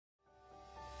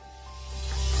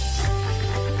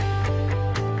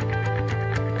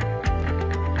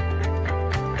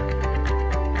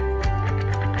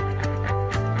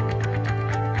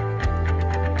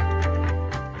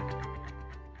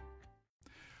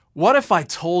What if I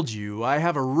told you I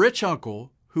have a rich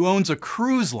uncle who owns a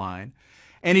cruise line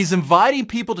and he's inviting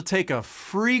people to take a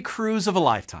free cruise of a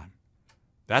lifetime?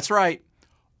 That's right,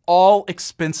 all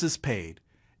expenses paid.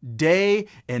 Day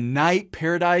and night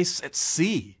paradise at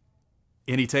sea.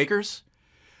 Any takers?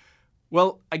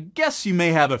 Well, I guess you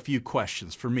may have a few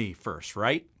questions for me first,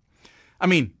 right? I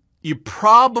mean, you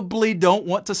probably don't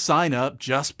want to sign up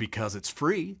just because it's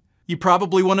free. You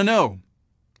probably want to know,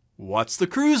 what's the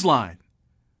cruise line?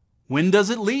 When does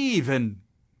it leave? And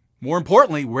more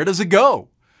importantly, where does it go?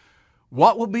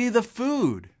 What will be the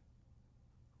food?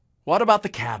 What about the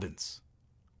cabins?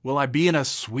 Will I be in a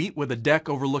suite with a deck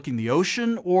overlooking the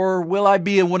ocean, or will I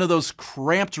be in one of those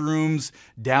cramped rooms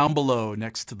down below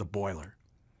next to the boiler?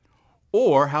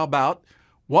 Or how about,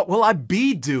 what will I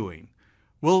be doing?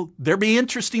 Will there be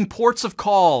interesting ports of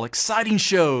call, exciting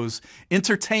shows,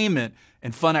 entertainment,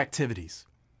 and fun activities?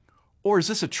 Or is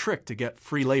this a trick to get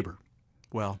free labor?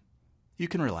 Well, you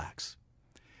can relax.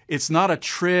 It's not a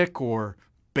trick or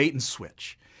bait and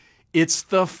switch. It's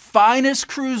the finest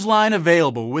cruise line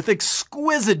available with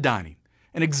exquisite dining,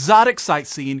 and exotic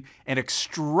sightseeing, and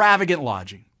extravagant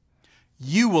lodging.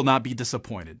 You will not be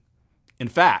disappointed. In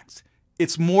fact,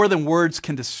 it's more than words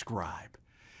can describe.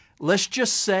 Let's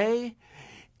just say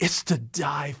it's to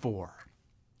die for.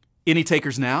 Any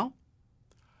takers now?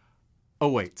 Oh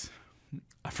wait,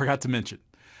 I forgot to mention.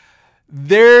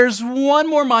 There's one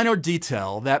more minor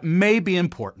detail that may be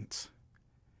important.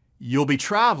 You'll be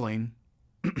traveling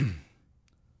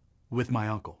with my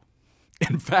uncle.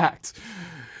 In fact,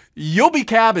 you'll be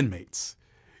cabin mates.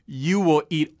 You will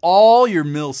eat all your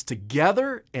meals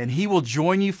together, and he will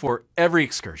join you for every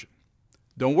excursion.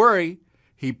 Don't worry,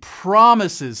 he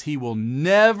promises he will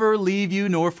never leave you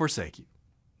nor forsake you.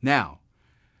 Now,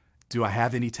 do I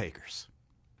have any takers?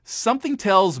 Something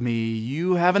tells me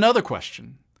you have another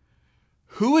question.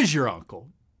 Who is your uncle?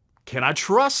 Can I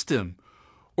trust him?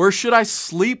 Or should I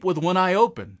sleep with one eye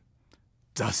open?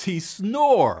 Does he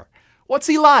snore? What's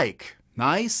he like?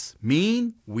 Nice?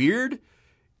 Mean? Weird?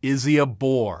 Is he a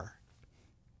bore?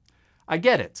 I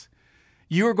get it.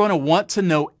 You are going to want to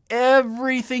know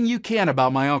everything you can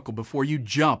about my uncle before you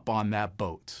jump on that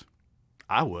boat.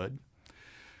 I would.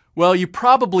 Well, you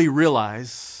probably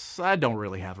realize I don't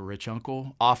really have a rich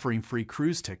uncle offering free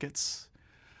cruise tickets.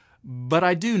 But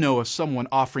I do know of someone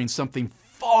offering something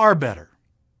far better.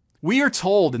 We are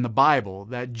told in the Bible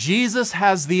that Jesus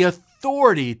has the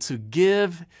authority to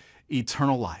give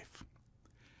eternal life.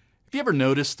 Have you ever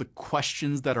noticed the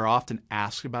questions that are often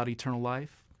asked about eternal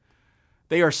life?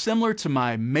 They are similar to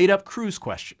my made-up cruise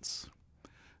questions.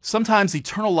 Sometimes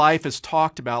eternal life is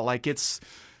talked about like it's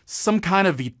some kind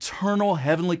of eternal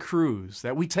heavenly cruise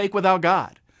that we take without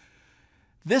God.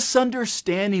 This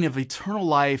understanding of eternal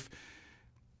life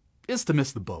is to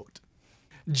miss the boat.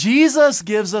 Jesus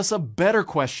gives us a better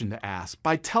question to ask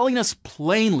by telling us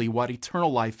plainly what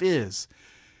eternal life is.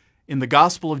 In the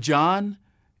Gospel of John,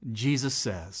 Jesus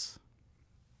says,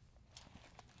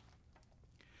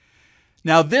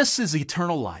 "Now this is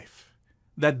eternal life,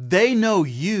 that they know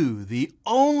you, the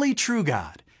only true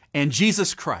God, and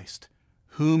Jesus Christ,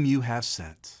 whom you have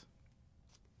sent."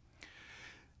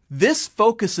 This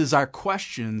focuses our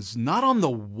questions not on the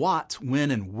what,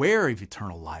 when, and where of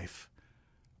eternal life,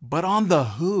 but on the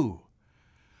who.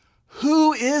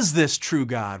 Who is this true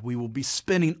God we will be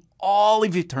spending all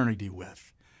of eternity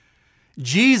with?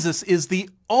 Jesus is the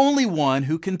only one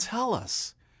who can tell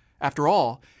us. After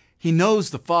all, he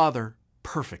knows the Father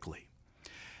perfectly.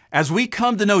 As we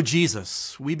come to know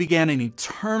Jesus, we began an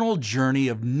eternal journey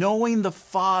of knowing the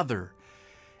Father,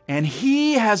 and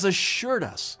he has assured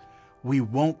us we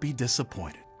won't be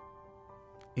disappointed.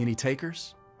 Any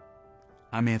takers?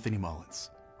 I'm Anthony Mullins,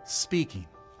 speaking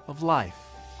of life.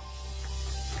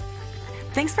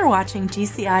 Thanks for watching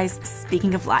GCI's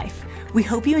Speaking of Life. We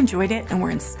hope you enjoyed it and were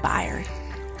inspired.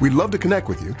 We'd love to connect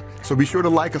with you, so be sure to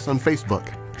like us on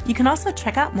Facebook. You can also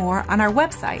check out more on our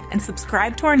website and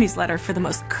subscribe to our newsletter for the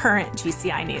most current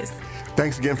GCI news.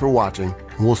 Thanks again for watching,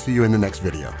 and we'll see you in the next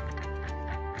video.